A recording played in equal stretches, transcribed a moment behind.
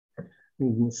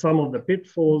some of the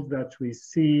pitfalls that we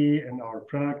see in our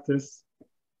practice.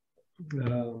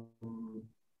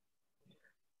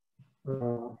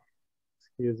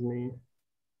 Excuse me.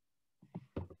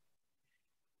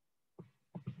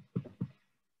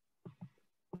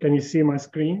 Can you see my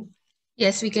screen?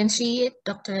 Yes, we can see it,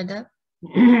 Dr. Adel.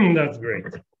 That's great.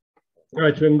 All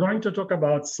right, we're going to talk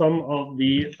about some of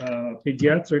the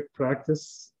pediatric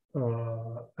practice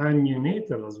and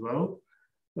neonatal as well.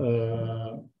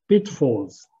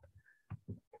 Pitfalls.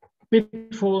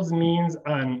 Pitfalls means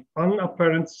an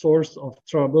unapparent source of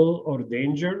trouble or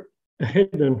danger, a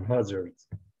hidden hazard,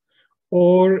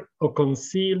 or a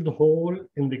concealed hole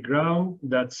in the ground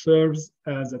that serves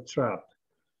as a trap.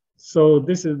 So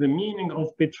this is the meaning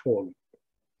of pitfall.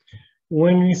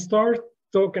 When we start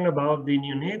talking about the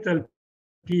neonatal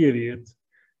period,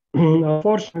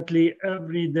 unfortunately,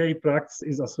 everyday practice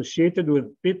is associated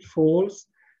with pitfalls.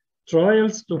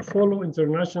 Trials to follow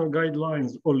international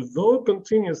guidelines, although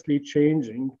continuously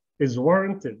changing, is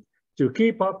warranted to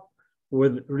keep up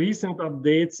with recent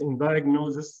updates in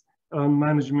diagnosis and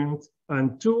management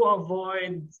and to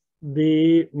avoid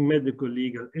the medical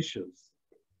legal issues.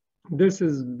 This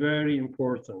is very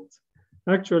important.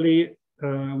 Actually,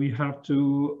 we have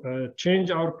to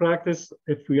change our practice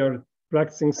if we are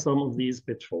practicing some of these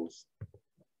pitfalls.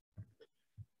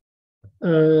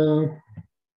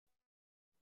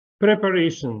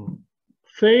 Preparation.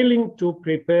 Failing to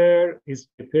prepare is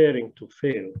preparing to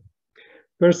fail.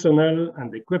 Personnel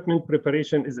and equipment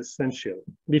preparation is essential.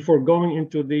 Before going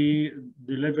into the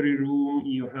delivery room,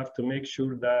 you have to make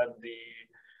sure that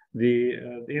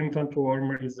the infant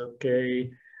warmer is okay,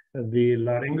 the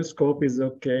laryngoscope is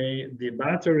okay, the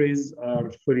batteries are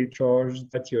fully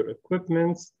charged, that your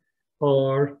equipments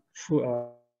are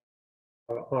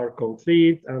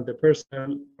complete and the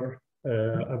personnel are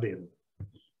available.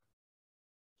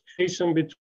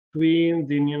 Between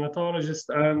the neonatologist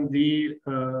and the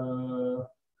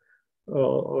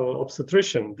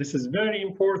obstetrician. This is very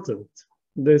important.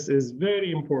 This is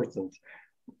very important.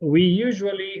 We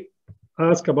usually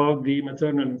ask about the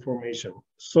maternal information.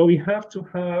 So we have to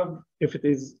have, if it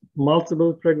is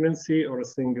multiple pregnancy or a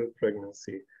single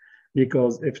pregnancy,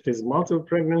 because if it is multiple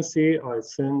pregnancy, I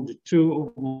send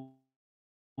 2 of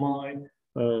my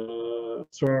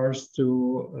stars to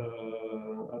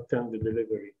attend the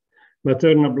delivery.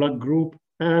 Maternal blood group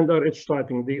and Rh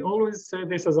typing. They always say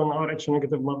this as an Rh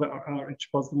negative mother or Rh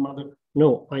positive mother.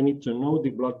 No, I need to know the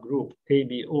blood group,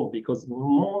 ABO, because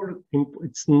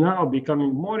it's now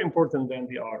becoming more important than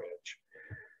the Rh.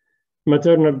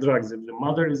 Maternal drugs, if the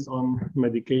mother is on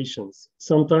medications.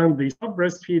 Sometimes they stop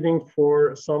breastfeeding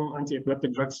for some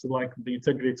anti-epileptic drugs like the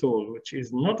tegretol, which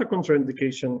is not a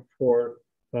contraindication for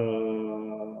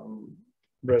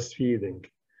breastfeeding.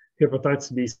 Hepatitis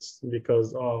B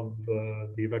because of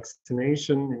the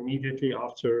vaccination immediately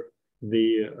after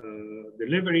the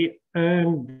delivery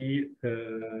and the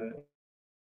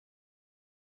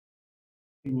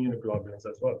immunoglobulins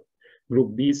as well.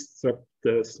 Group B strep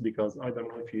test, because I don't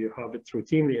know if you have it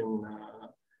routinely in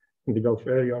the Gulf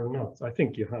area or not. I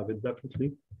think you have it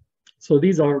definitely. So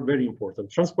these are very important.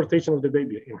 Transportation of the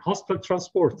baby in hospital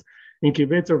transport,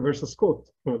 incubator versus cot.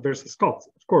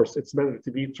 Of course, it's better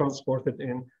to be transported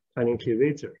in an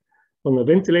incubator, on a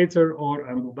ventilator or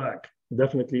ambu bag,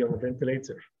 definitely on a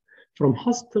ventilator. From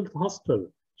hospital to hospital,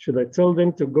 should I tell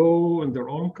them to go in their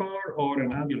own car or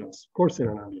an ambulance? Of course, in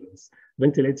an ambulance.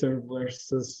 Ventilator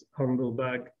versus ambu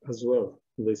bag as well.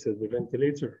 This is the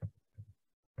ventilator.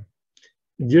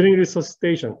 During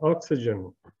resuscitation,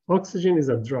 oxygen. Oxygen is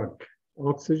a drug.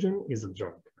 Oxygen is a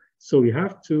drug. So we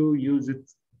have to use it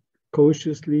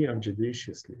cautiously and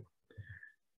judiciously.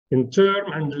 In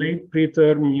term and late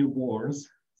preterm newborns,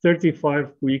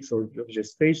 35 weeks of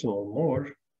gestation or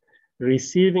more,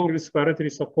 receiving respiratory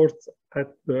support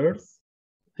at birth,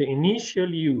 the initial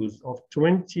use of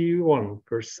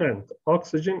 21%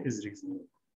 oxygen is reasonable.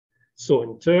 So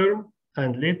in term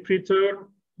and late preterm,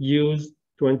 use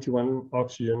 21%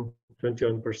 oxygen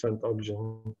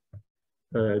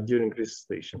during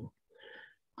resuscitation.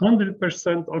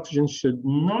 100% oxygen should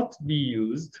not be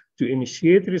used to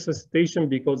initiate resuscitation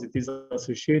because it is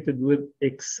associated with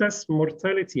excess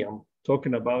mortality. I'm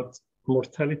talking about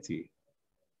mortality.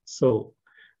 So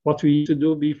what we used to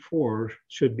do before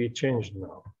should be changed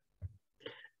now.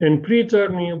 In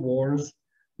preterm newborns,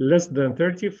 less than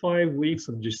 35 weeks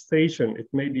of gestation, it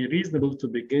may be reasonable to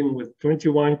begin with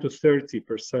 21 to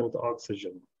 30%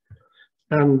 oxygen.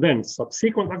 And then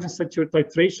subsequent oxygen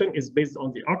titration is based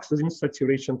on the oxygen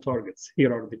saturation targets.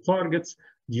 Here are the targets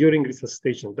during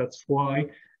resuscitation. That's why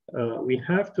we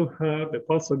have to have a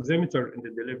pulse oximeter in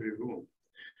the delivery room.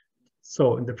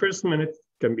 So in the first minute,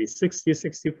 Can be 60,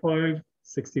 65,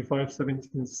 65,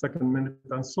 72nd minute,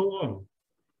 and so on.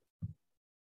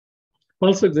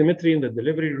 Pulse oximetry in the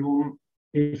delivery room,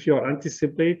 if you are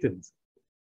anticipated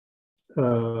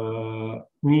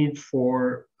need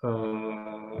for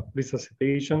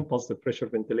resuscitation, positive pressure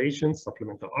ventilation,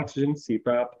 supplemental oxygen,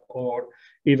 CPAP, or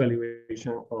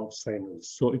evaluation of signals.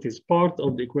 So it is part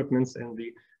of the equipments in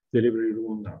the delivery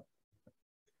room now.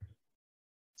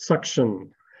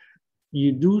 Suction.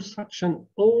 You do suction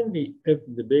only if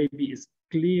the baby is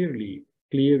clearly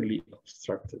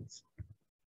obstructed.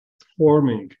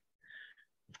 Warming.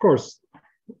 Of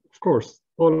course,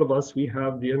 all of us, we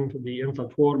have the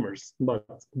infant warmers, but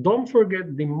don't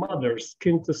forget the mother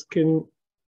skin to skin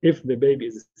if the baby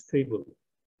is stable.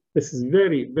 This is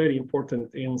very, very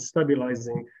important in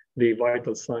stabilizing the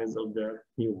vital signs of the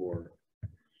newborn.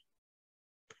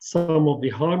 Some of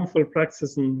the harmful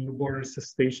practices in newborn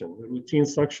resuscitation, routine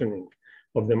suctioning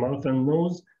of the mouth and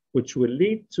nose, which will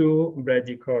lead to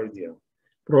bradycardia.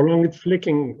 Prolonged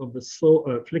flicking of the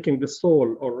flicking the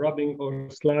sole or rubbing or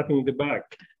slapping the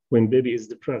back when baby is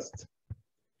depressed.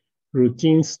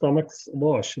 Routine stomach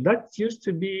wash. That used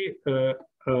to be a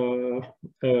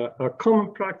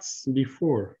common practice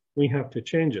before. We have to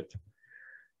change it.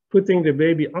 Putting the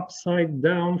baby upside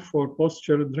down for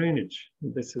postural drainage.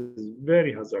 This is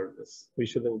very hazardous. We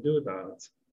shouldn't do that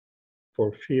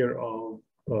for fear of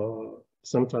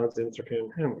sometimes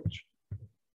intracranial hemorrhage.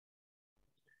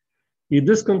 You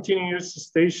discontinue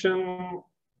resuscitation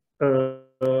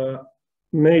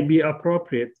may be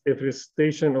appropriate if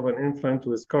resuscitation of an infant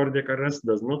with cardiac arrest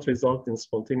does not result in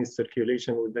spontaneous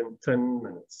circulation within 10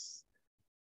 minutes.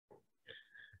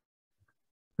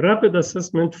 Rapid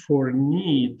assessment for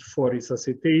need for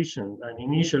resuscitation and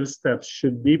initial steps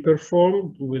should be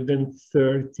performed within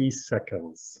 30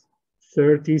 seconds.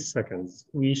 30 seconds.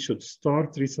 We should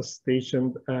start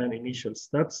resuscitation and initial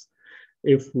steps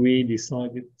if we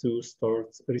decided to start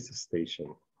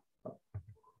resuscitation.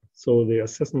 So the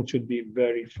assessment should be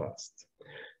very fast.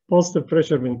 Positive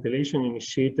pressure ventilation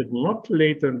initiated not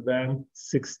later than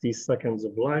 60 seconds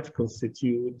of life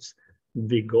constitutes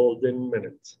the golden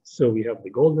minute. So we have the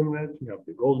golden minute, we have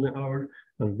the golden hour,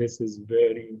 and this is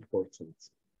very important.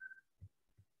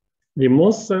 The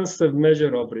most sensitive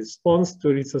measure of response to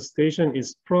resuscitation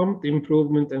is prompt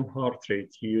improvement in heart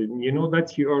rate. You know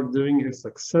that you are doing a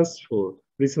successful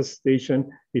resuscitation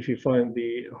if you find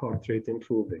the heart rate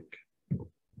improving.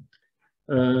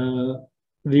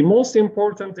 The most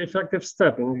important effective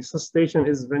step in resuscitation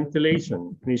is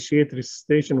ventilation. Initiate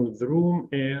resuscitation with room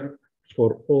air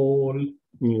for all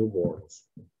newborns.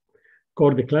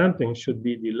 Cord clamping should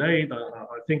be delayed.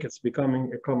 I think it's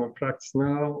becoming a common practice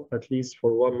now, at least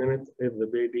for 1 minute if the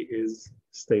baby is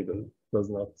stable, does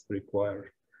not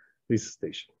require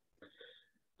resuscitation.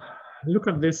 Look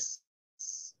at this.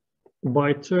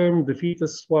 By term, the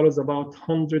fetus swallows about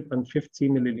 150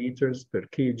 milliliters per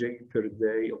kg per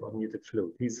day of amniotic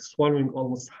fluid. He's swallowing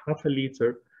almost half a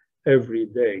liter every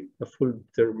day, a full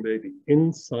term baby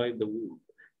inside the womb.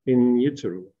 In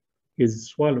utero, he's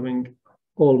swallowing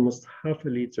almost half a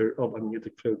liter of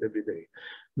amniotic fluid every day.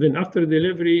 Then after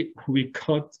delivery, we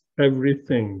cut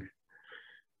everything.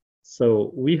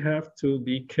 So we have to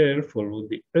be careful with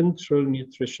the enteral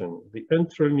nutrition. The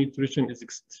enteral nutrition is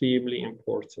extremely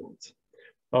important.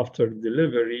 After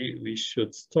delivery, we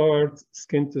should start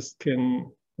skin-to-skin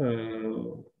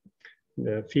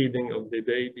feeding of the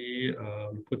baby,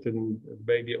 putting the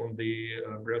baby on the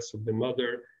breast of the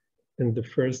mother in the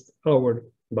first hour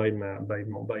by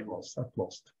most, at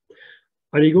most.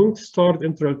 Are you going to start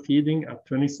enteral feeding at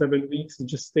 27 weeks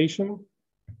gestation?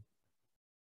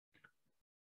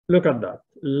 Look at that.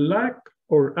 Lack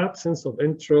or absence of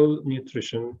enteral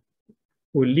nutrition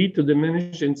will lead to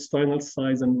diminished intestinal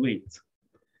size and weight,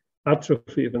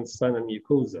 atrophy of intestinal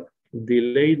mucosa,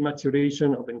 delayed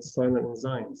maturation of intestinal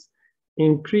enzymes,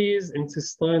 increased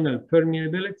intestinal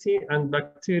permeability and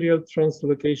bacterial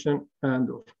translocation, and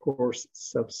of course,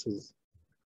 sepsis.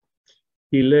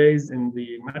 Delays in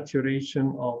the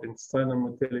maturation of intestinal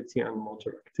motility and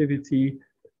motor activity,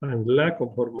 and lack of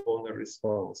hormonal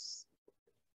response.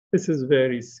 This is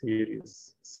very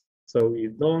serious. So we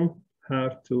don't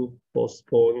have to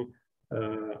postpone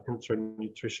enteral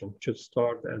nutrition. It should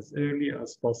start as early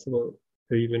as possible,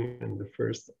 even in the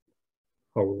first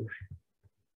hour.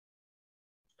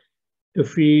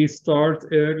 If we start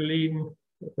early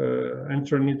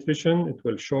enteral nutrition, it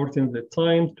will shorten the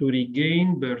time to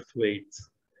regain birth weight,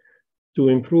 to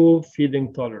improve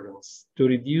feeding tolerance, to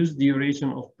reduce duration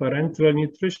of parenteral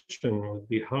nutrition with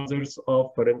the hazards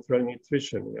of parenteral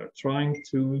nutrition. We are trying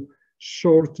to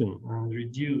shorten and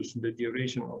reduce the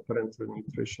duration of parenteral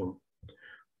nutrition.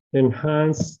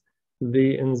 enhance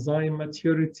the enzyme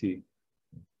maturity,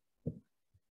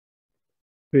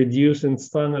 reduce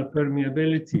intestinal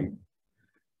permeability,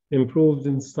 improved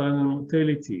intestinal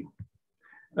motility,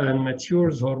 and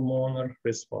matures hormonal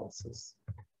responses.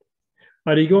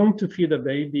 Are you going to feed a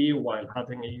baby while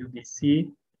having a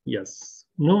UVC? Yes.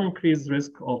 No increased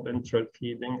risk of enteral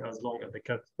feeding as long as the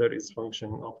catheter is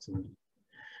functioning optimally.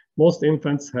 Most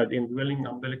infants had indwelling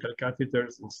umbilical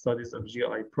catheters in studies of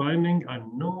GI priming,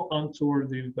 and no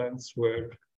untoward events were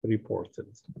reported.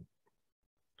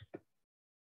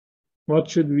 What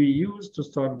should we use to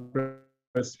start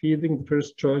breastfeeding? The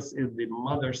first choice is the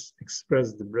mother's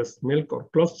expressed breast milk or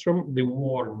colostrum. The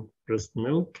warm breast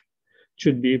milk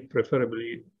should be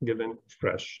preferably given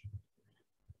fresh.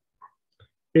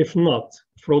 If not,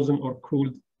 frozen or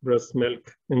cooled breast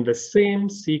milk in the same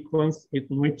sequence in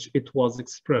which it was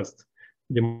expressed.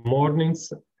 The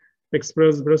morning's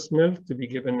expressed breast milk to be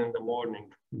given in the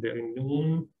morning, the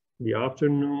noon, the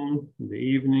afternoon, the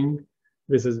evening.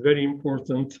 This is very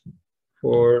important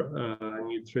for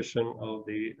nutrition of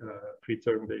the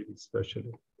preterm baby,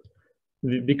 especially.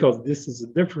 Because this is a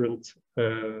different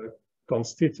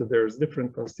there's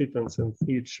different constituents in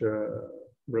each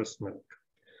breast milk.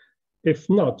 If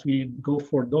not, we go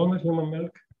for donor human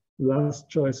milk. Last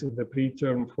choice is the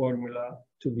preterm formula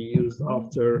to be used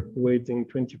after waiting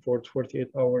 24 to 48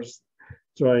 hours,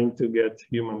 trying to get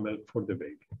human milk for the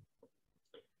baby.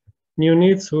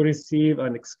 Neonates who receive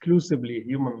an exclusively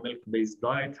human milk-based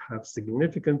diet have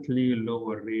significantly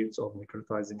lower rates of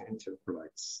necrotizing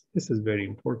enterocolitis. This is very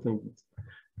important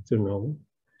to know.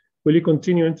 Will you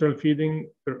continue enteral feeding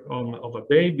of a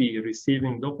baby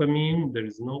receiving dopamine? There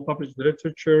is no published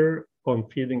literature on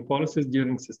feeding policies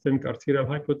during systemic arterial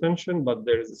hypotension, but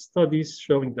there is studies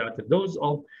showing that a dose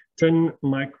of 10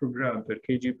 microgram per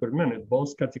kg per minute,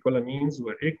 both catecholamines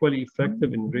were equally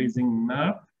effective in raising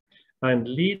MAP and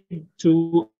lead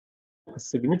to a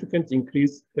significant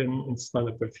increase in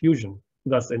intestinal perfusion.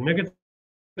 Thus, a negative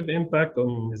impact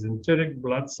on mesenteric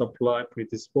blood supply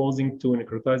predisposing to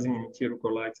necrotizing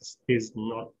enterocolitis is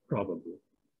not probable.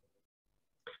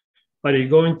 Are you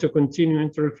going to continue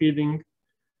enteral feeding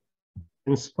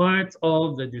in spite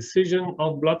of the decision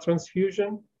of blood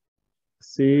transfusion?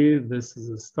 See, this is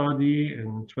a study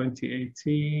in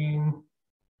 2018,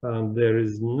 and there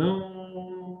is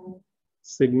no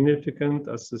significant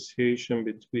association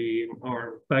between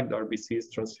our packed RBCs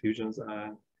transfusions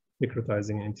and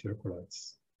necrotizing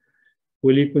enterocolitis.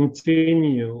 Will you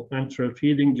continue enteral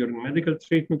feeding during medical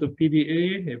treatment of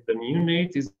PDA? If the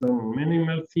neonate is on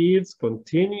minimal feeds,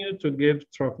 continue to give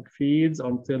trophic feeds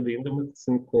until the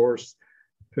endomedicine course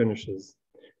finishes.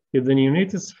 If the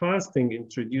neonate is fasting,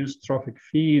 introduce trophic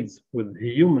feeds with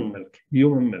human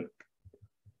milk.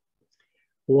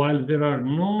 While there are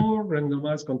no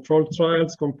randomized controlled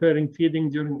trials comparing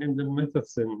feeding during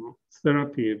endomedicine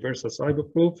therapy versus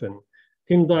ibuprofen,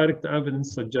 indirect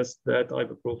evidence suggests that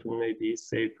ibuprofen may be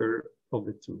safer of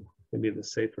the two, maybe the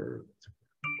safer of the two.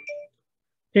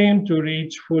 Aim to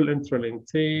reach full enteral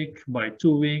intake by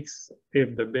 2 weeks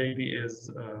if the baby is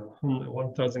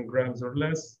 1,000 grams or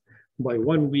less, by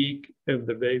 1 week if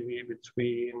the baby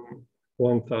between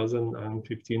 1,000 and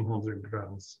 1,500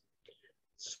 grams.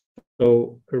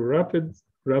 So a rapid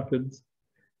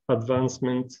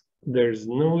advancement. There's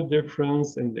no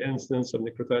difference in the incidence of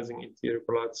necrotizing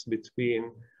enterocolitis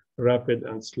between rapid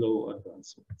and slow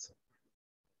advancement.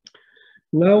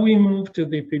 Now we move to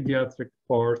the pediatric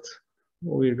part.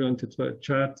 We're going to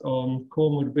chat on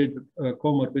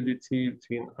comorbidity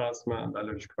between asthma and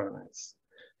allergic rhinitis.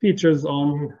 Features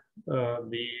on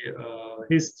the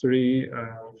history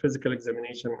and physical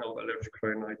examination of allergic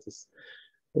rhinitis.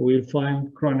 We'll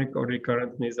find chronic or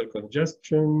recurrent nasal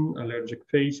congestion, allergic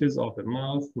phases of the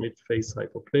mouth, mid-face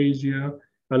hypoplasia,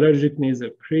 allergic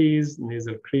nasal crease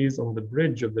on the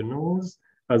bridge of the nose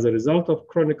as a result of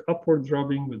chronic upward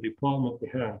rubbing with the palm of the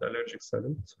hand, allergic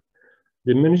salute,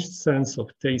 diminished sense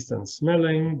of taste and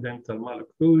smelling, dental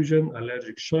malocclusion,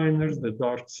 allergic shiners, the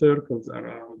dark circles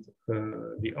around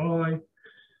the eye,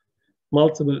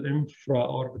 multiple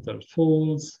infraorbital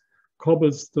folds,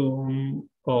 cobblestone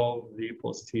of the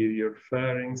posterior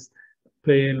pharynx,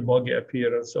 pale boggy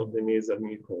appearance of the nasal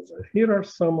mucosa. Here are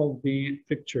some of the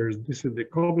pictures. This is the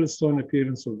cobblestone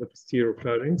appearance of the posterior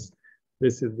pharynx.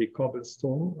 This is the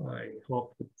cobblestone. I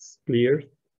hope it's clear.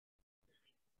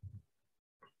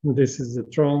 This is the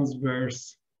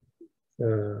transverse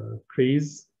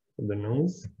crease of the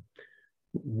nose.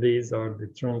 These are the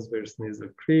transverse nasal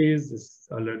crease, this is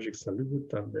allergic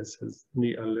salute, and this is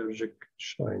the allergic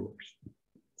shiners.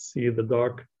 See the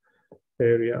dark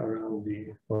area around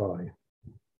the eye.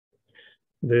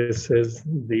 This is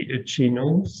the itchy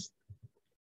nose.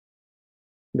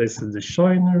 This is the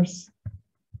shiners.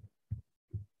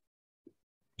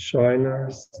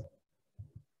 Shiners.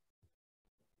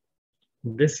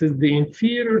 This is the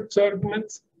inferior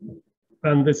turbinate,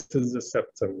 and this is the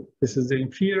septum. This is the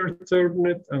inferior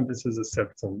turbinate, and this is the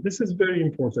septum. This is very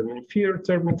important. Inferior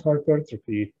turbinate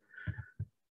hypertrophy.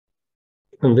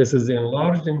 And this is the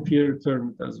enlarged inferior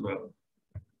turbinate as well.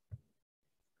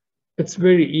 It's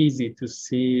very easy to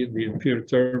see the inferior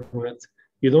turbinate.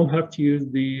 You don't have to use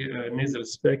the nasal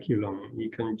speculum. You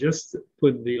can just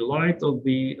put the light of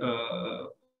the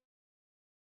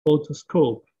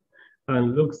otoscope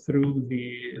and look through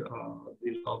the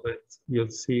lobet. You'll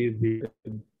see the,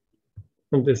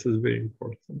 and this is very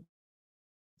important.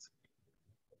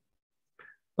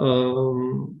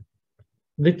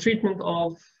 The treatment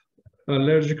of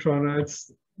allergic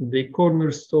rhinitis, the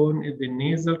cornerstone is the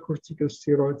nasal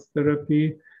corticosteroid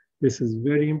therapy. This is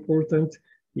very important.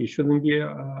 You shouldn't be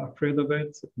afraid of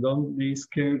it. Don't be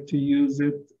scared to use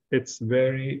it. It's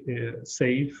very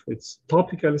safe. It's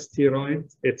topical steroid.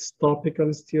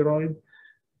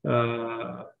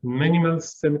 Minimal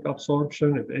systemic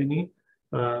absorption, if any.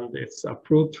 And it's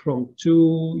approved from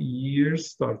 2 years,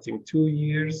 starting 2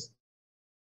 years.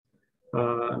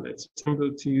 And it's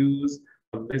simple to use.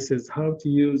 This is how to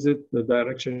use it. The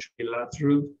direction should be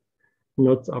lateral,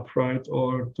 not upright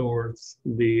or towards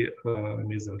the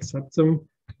nasal septum.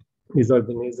 These are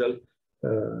the nasal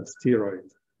steroid.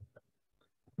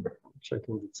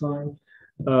 Checking the time.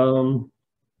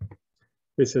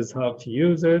 This is how to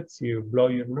use it. You blow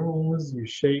your nose, you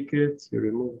shake it, you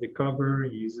remove the cover,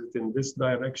 you use it in this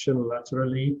direction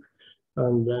laterally,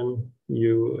 and then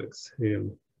you exhale.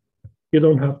 You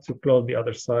don't have to blow the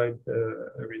other side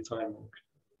every time.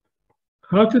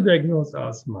 How to diagnose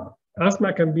asthma?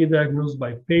 Asthma can be diagnosed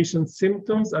by patient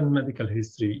symptoms and medical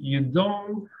history. You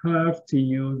don't have to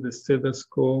use the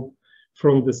stethoscope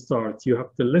from the start. You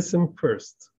have to listen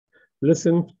first.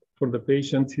 Listen for the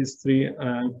patient history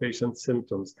and patient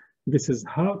symptoms. This is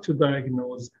how to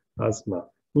diagnose asthma,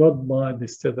 not by the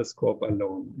stethoscope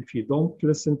alone. If you don't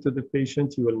listen to the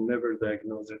patient, you will never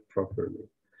diagnose it properly.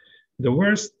 The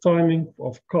worst timing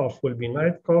of cough will be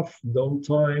night cough, don't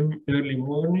time early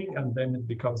morning, and then it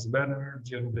becomes better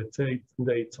during the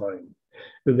daytime.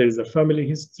 If there is a family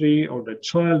history or the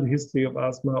child history of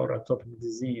asthma or atopic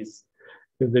disease,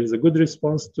 if there is a good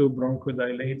response to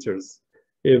bronchodilators,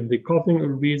 if the coughing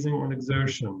or wheezing on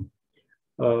exertion,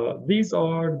 these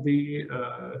are the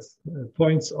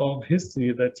points of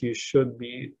history that you should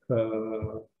be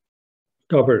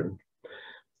covering.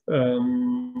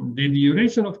 The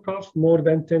duration of cough more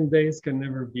than 10 days can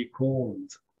never be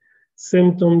called.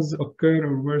 Symptoms occur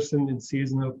or worsen in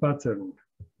seasonal pattern.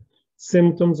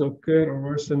 Symptoms occur or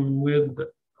worsen with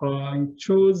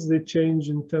choose the change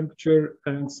in temperature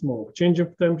and smoke. Change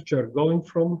of temperature going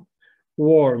from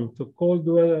warm to cold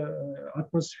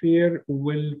atmosphere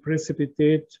will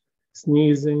precipitate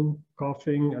sneezing,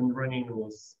 coughing, and runny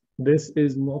nose. This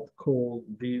is not cold.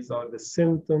 These are the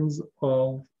symptoms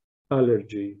of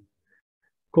allergy.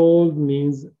 Cold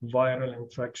means viral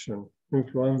infection,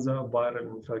 influenza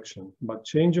viral infection. But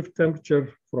change of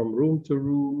temperature from room to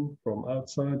room, from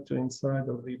outside to inside,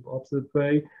 or the opposite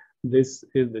way, this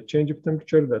is the change of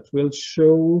temperature that will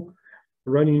show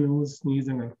runny nose,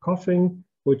 sneezing, and coughing,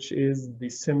 which is the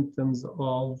symptoms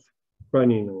of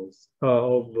runny nose,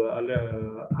 of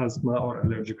asthma or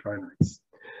allergic rhinitis.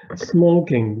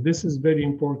 Smoking, this is very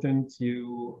important.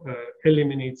 You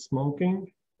eliminate smoking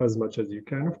as much as you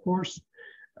can, of course,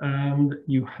 and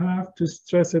you have to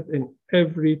stress it in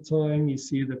every time you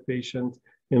see the patient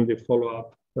in the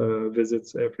follow-up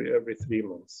visits every 3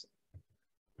 months.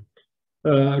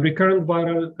 Recurrent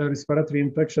viral respiratory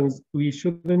infections, we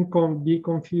shouldn't be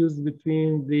confused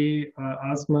between the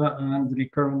asthma and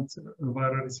recurrent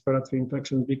viral respiratory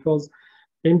infections, because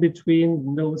in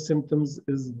between no symptoms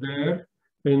is there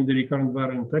in the recurrent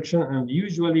viral infection, and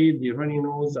usually the runny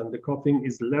nose and the coughing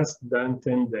is less than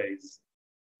 10 days.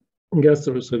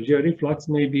 Gastroesophageal reflux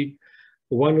may be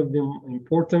one of the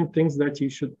important things that you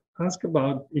should ask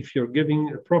about if you're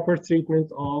giving a proper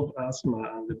treatment of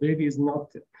asthma and the baby is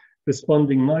not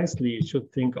responding nicely. You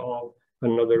should think of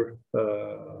another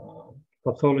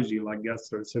pathology like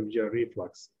gastroesophageal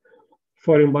reflux.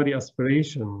 Foreign body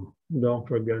aspiration, don't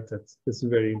forget it. It's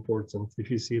very important. If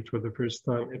you see it for the first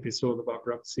time, episode of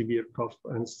abrupt severe cough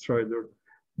and stridor,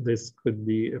 this could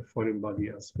be a foreign body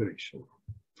aspiration.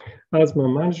 Asthma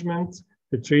management,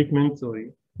 the treatment,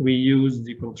 we use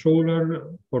the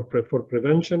controller for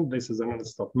prevention. This is a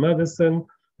non-stop medicine.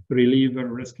 Reliever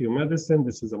rescue medicine,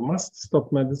 this is a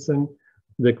must-stop medicine.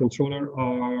 The controller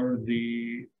are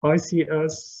the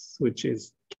ICS, which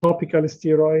is topical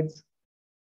steroids,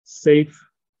 safe,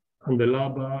 and the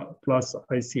LABA plus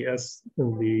ICS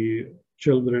in the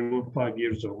children 5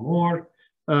 years or more,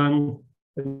 and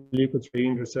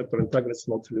leukotriene receptor antagonist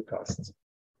montelukast.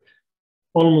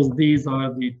 Almost these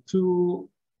are the two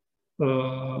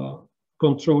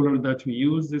controller that we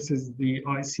use. This is the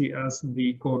ICS,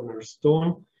 the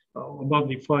cornerstone. Above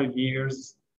the 5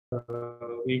 years,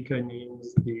 we can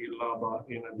use the LABA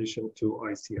in addition to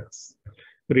ICS.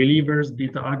 Relievers,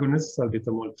 beta agonists,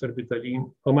 salbutamol,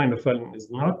 terbutaline, aminophylline is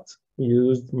not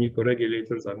used.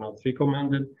 Mucoregulators are not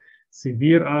recommended.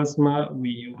 Severe asthma, we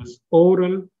use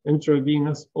oral,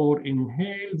 intravenous, or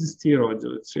inhaled steroids,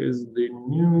 which is the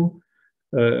new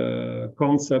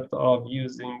concept of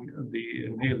using the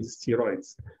inhaled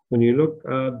steroids. When you look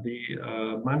at the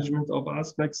management of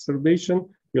asthma exacerbation,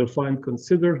 you'll find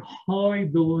consider high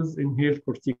dose inhaled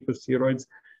corticosteroids.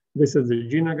 This is the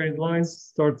GINA guidelines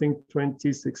starting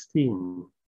 2016.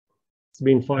 It's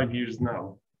been 5 years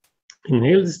now.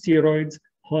 Inhaled steroids,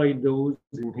 high dose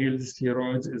inhaled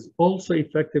steroids is also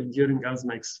effective during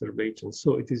asthma exacerbation. So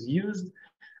it is used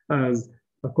as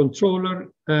a controller,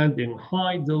 and in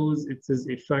high dose, it is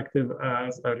effective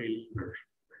as a reliever.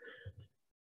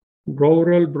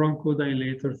 Oral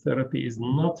bronchodilator therapy is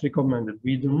not recommended.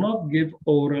 We do not give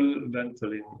oral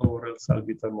Ventolin, oral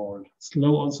salbutamol.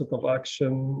 Slow onset of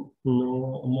action,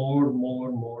 no,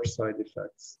 more side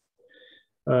effects.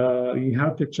 You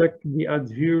have to check the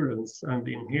adherence and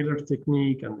the inhaler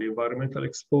technique and the environmental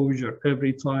exposure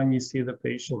every time you see the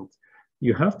patient.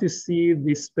 You have to see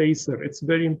the spacer. It's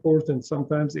very important.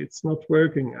 Sometimes it's not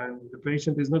working and the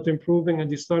patient is not improving, and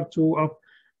you start to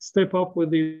step up with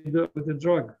the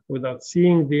drug without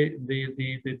seeing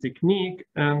the technique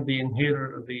and the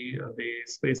inhaler, the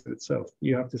spacer itself.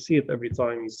 You have to see it every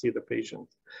time you see the patient,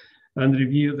 and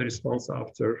review the response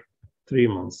after 3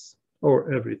 months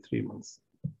or every 3 months.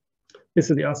 This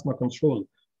is the asthma control.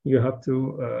 You have to,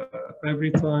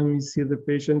 every time you see the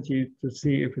patient, to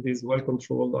see if it is well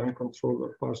controlled, uncontrolled,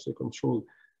 or partially controlled.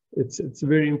 It's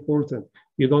very important.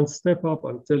 You don't step up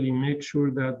until you make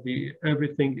sure that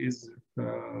everything is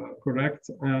correct,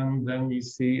 and then you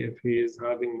see if he is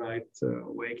having night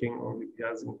waking or if he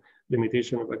has a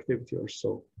limitation of activity or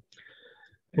so.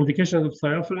 Indication of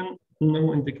thiophanine,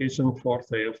 no indication for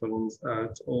thiophanines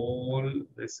at all.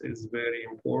 This is very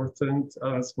important.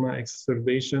 Asthma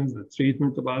exacerbations, the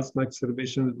treatment of asthma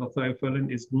exacerbation with thiophanine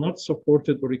is not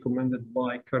supported or recommended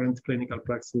by current clinical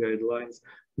practice guidelines.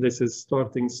 This is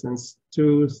starting since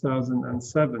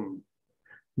 2007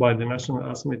 by the National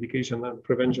Asthma Education and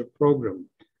Prevention Program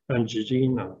and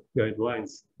GINA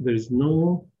guidelines. There is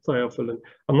no thiophanine.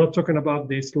 I'm not talking about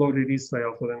the slow release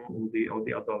thiophanine in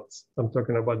the adults. I'm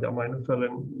talking about the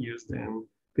aminophylline used in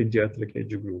pediatric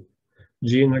age group.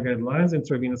 GINA guidelines,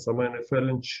 intravenous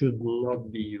aminophylline should not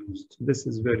be used. This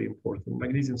is very important.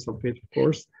 Magnesium sulfate, of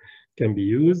course, can be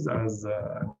used as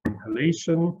an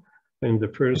inhalation in the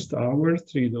first hour,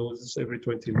 3 doses every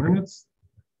 20 minutes.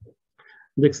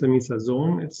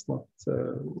 Dexamethasone, it's not.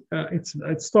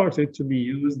 It started to be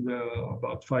used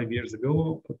about 5 years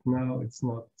ago, but now it's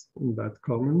not that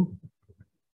common.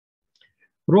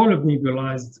 Role of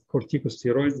nebulized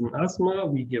corticosteroids in asthma: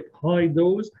 we give high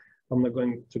dose. I'm not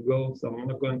going to go. So I'm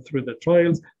not going through the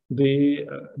trials. The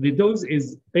dose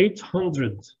is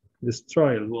 800. This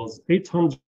trial was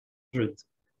 800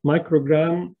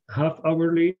 microgram half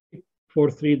hourly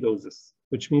for 3 doses,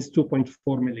 which means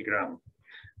 2.4 milligram.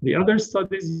 The other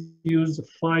studies use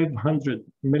 500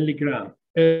 milligram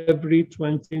every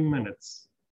 20 minutes,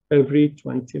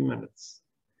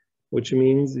 which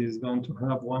means he's going to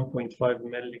have 1.5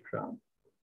 milligram,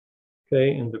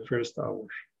 okay, in the first hour.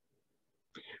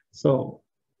 So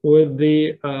with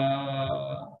the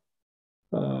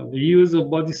use of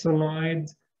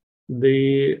budesonide,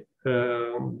 the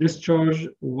discharge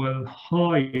will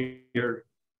higher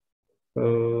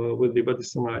with the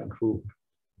budesonide group.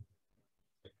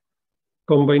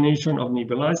 Combination of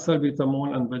nebulized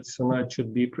salbutamol and budesonide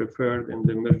should be preferred in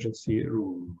the emergency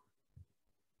room.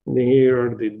 Here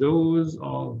are the dose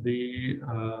of the,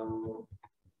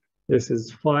 this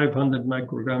is 500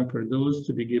 microgram per dose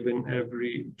to be given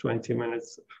every 20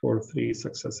 minutes for 3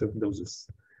 successive doses.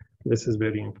 This is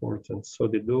very important. So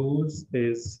the dose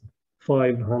is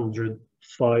 500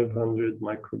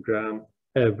 microgram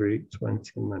every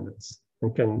 20 minutes,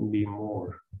 and can be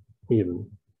more even.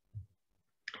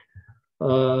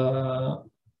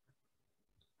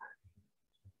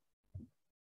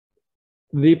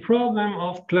 The problem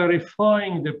of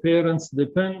clarifying the parent's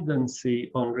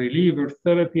dependency on reliever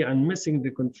therapy and missing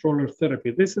the controller therapy.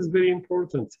 This is very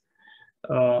important.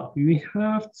 we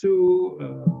have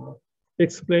to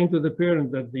explain to the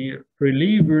parent that the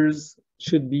relievers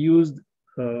should be used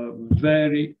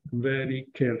very, very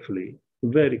carefully,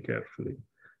 very carefully.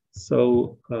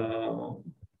 So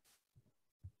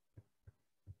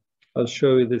I'll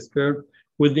show you this curve.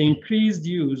 With the increased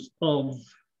use of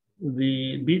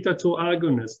the beta-2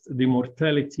 agonist, the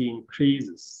mortality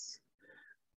increases,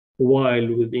 while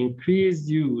with increased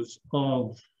use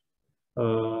of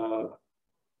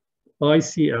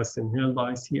ICS, inhaled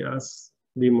ICS,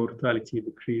 the mortality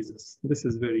decreases. This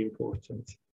is very important.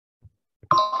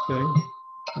 Okay,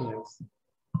 yes.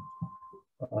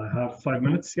 I have 5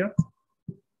 minutes yet.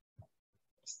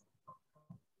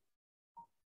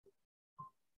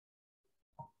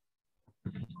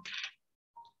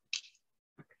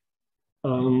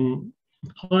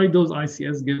 High dose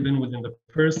ICS given within the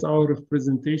first hour of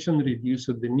presentation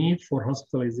reduces the need for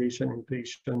hospitalization in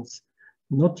patients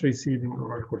not receiving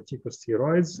oral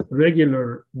corticosteroids.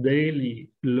 Regular daily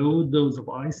low dose of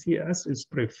ICS is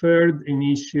preferred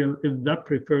initial, if that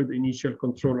preferred initial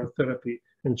control of therapy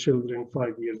in children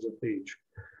 5 years of age.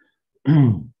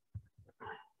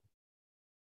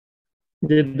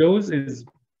 The dose is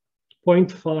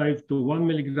 0.5 to 1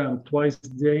 milligram twice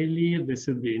daily. This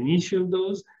is the initial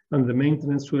dose, and the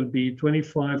maintenance will be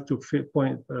 25 to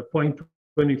 0.25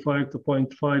 to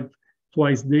 0.5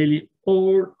 twice daily,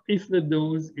 or if the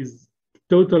dose is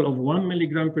total of 1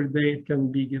 milligram per day, it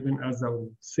can be given as a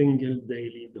single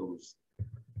daily dose.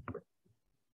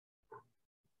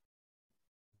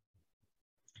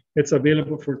 It's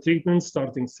available for treatment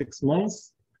starting 6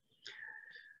 months.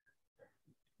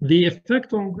 The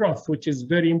effect on growth, which is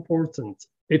very important,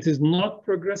 it is not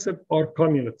progressive or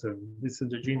cumulative. This is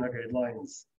the GINA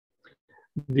guidelines.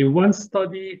 The one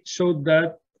study showed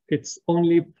that it's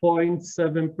only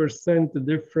 0.7%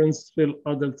 difference for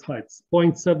adult heights.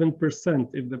 0.7%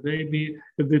 if the baby,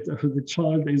 if the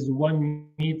child is 1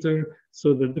 meter,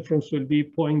 so the difference will be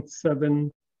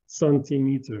 0.7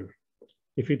 centimeter.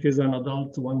 If it is an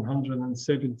adult,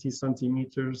 170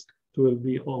 centimeters, it will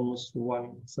be almost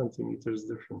 1 centimeters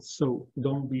difference. So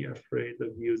don't be afraid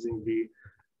of using the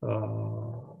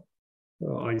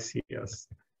ICS.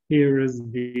 Here is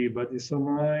the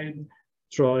budesonide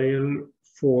trial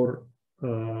for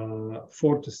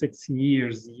 4 to 6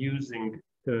 years using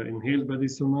inhaled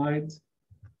budesonide.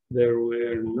 There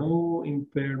were no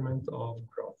impairment of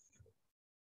growth.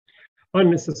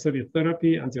 Unnecessary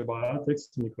therapy, antibiotics,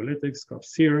 mucolytics, cough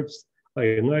syrups,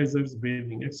 ionizers,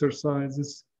 breathing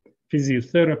exercises,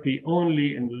 physiotherapy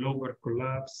only in lower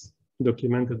collapse,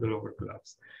 documented lower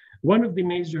collapse. One of the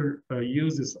major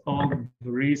uses of the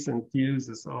recent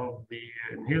uses of the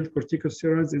inhaled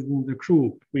corticosteroids is in the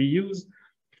group. We use,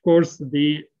 of course,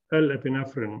 the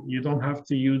L-epinephrine. You don't have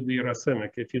to use the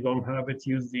racemic. If you don't have it,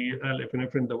 use the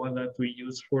L-epinephrine, the one that we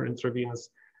use for intravenous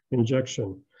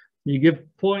injection. You give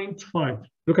 0.5,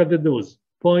 look at the dose,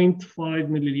 0.5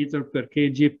 milliliter per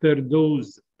kg per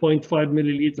dose, 0.5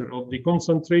 milliliter of the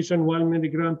concentration, 1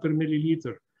 milligram per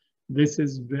milliliter. This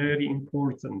is very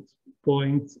important,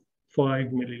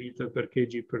 0.5 milliliter per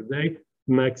kg per day,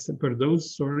 per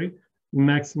dose, sorry,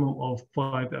 maximum of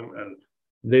 5 ml.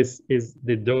 This is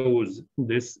the dose,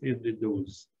 this is the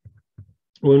dose.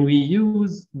 When we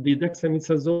use the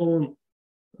dexamethasone,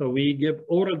 we give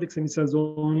oral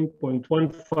dexamethasone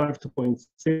 0.15 to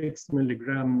 0.6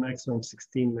 milligram, maximum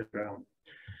 16 milligram.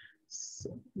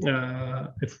 So,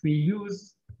 if we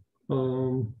use,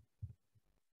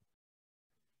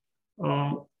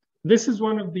 this is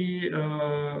one of the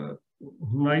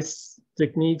nice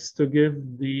techniques to give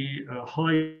the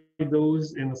high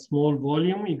dose in a small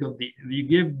volume. You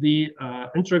give the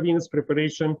intravenous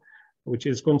preparation, which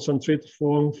is concentrated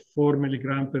form 4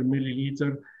 milligram per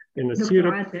milliliter in a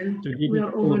syrup. Adel, we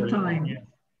are over time. Yeah.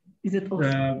 Is it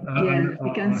possible? Yeah,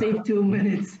 we can save 2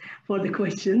 minutes for the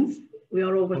questions. We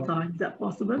are over time. Is that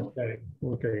possible? Okay.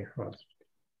 Okay.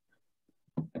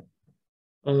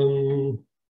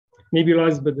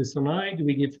 Nebulized budesonide,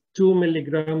 we give 2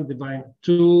 milligram divine,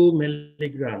 2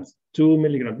 milligrams, 2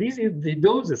 milligrams. These are the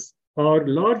doses are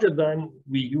larger than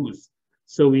we use.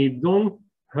 So we don't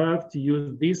have to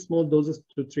use these small doses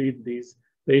to treat these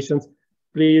patients.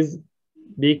 Please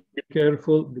be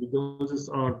careful. The doses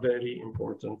are very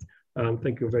important.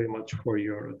 Thank you very much for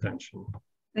your attention.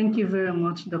 Thank you very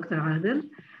much, Dr. Adel.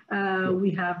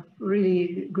 We have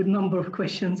really good number of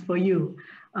questions for you.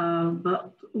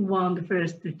 But the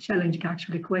first challenging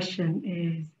actually question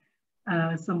is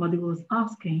somebody was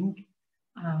asking,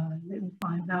 let me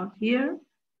find out here.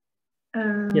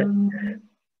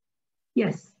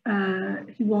 Yes,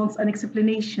 he wants an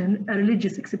explanation, a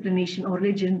religious explanation or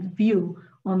religion view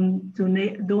on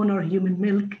donor human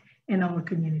milk in our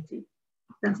community?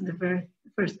 That's the very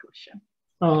first question.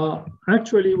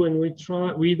 Actually, when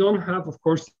we don't have, of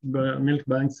course, the milk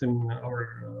banks in our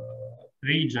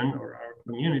region or our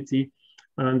community.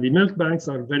 And the milk banks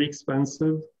are very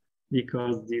expensive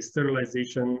because the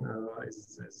sterilization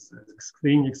is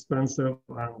extremely expensive,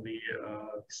 and the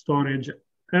storage,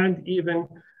 and even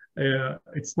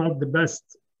it's not the best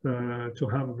to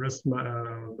have a breast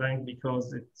bank because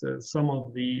some of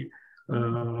the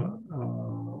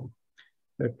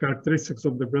characteristics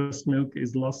of the breast milk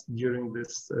is lost during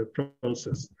this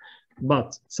process. But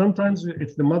sometimes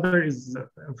if the mother is,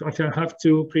 if you have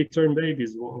two preterm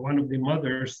babies, one of the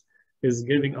mothers is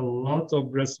giving a lot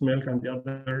of breast milk and the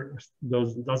other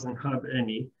doesn't have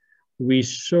any, we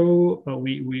show,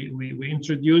 we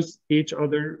introduce each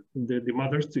other, the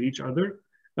mothers to each other,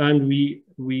 and we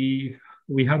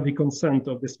have the consent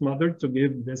of this mother to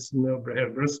give this milk, her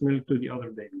breast milk, to the other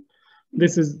baby.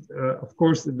 This is, of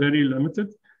course, very limited,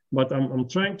 but I'm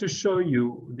trying to show you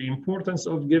the importance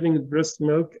of giving breast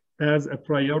milk as a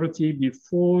priority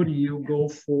before you go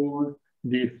for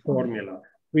the formula.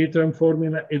 Preterm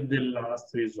formula is the last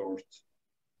resort.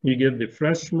 You give the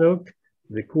fresh milk,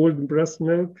 the cooled breast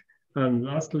milk, and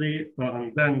lastly,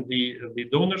 and then the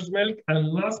donor's milk, and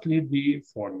lastly, the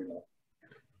formula.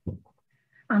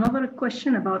 Another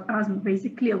question about asthma,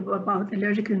 basically about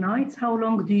allergic rhinitis. How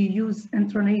long do you use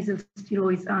intranasal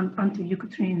steroids and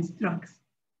anti-leukotrienes drugs?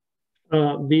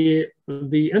 The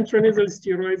intranasal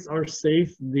steroids are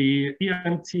safe. The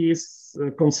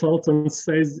ENT consultant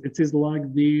says it is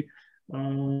like the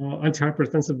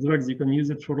antihypertensive drugs. You can use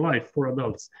it for life for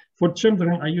adults. For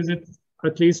children, I use it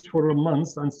at least for a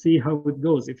month and see how it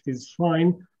goes. If it is fine,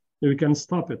 we can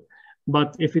stop it.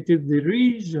 But if it is the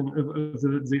region,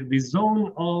 the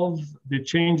zone of the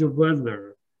change of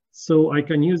weather, so I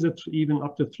can use it even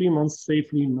up to 3 months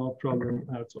safely, no problem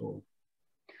at all.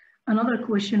 Another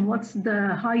question, what's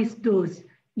the highest dose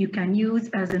you can use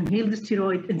as inhaled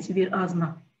steroid in severe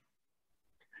asthma?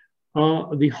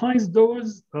 The highest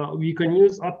dose, we can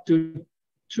use up to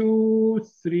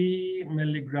 2-3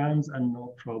 milligrams and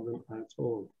no problem at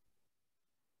all.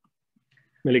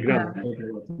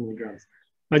 Milligrams.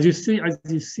 As you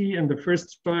see in the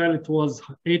first trial, it was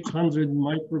 800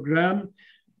 microgram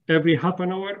every half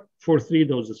an hour for 3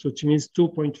 doses, which means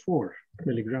 2.4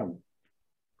 milligram.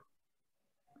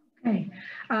 Okay,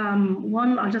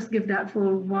 I'll just give that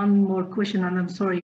for one more question, and I'm sorry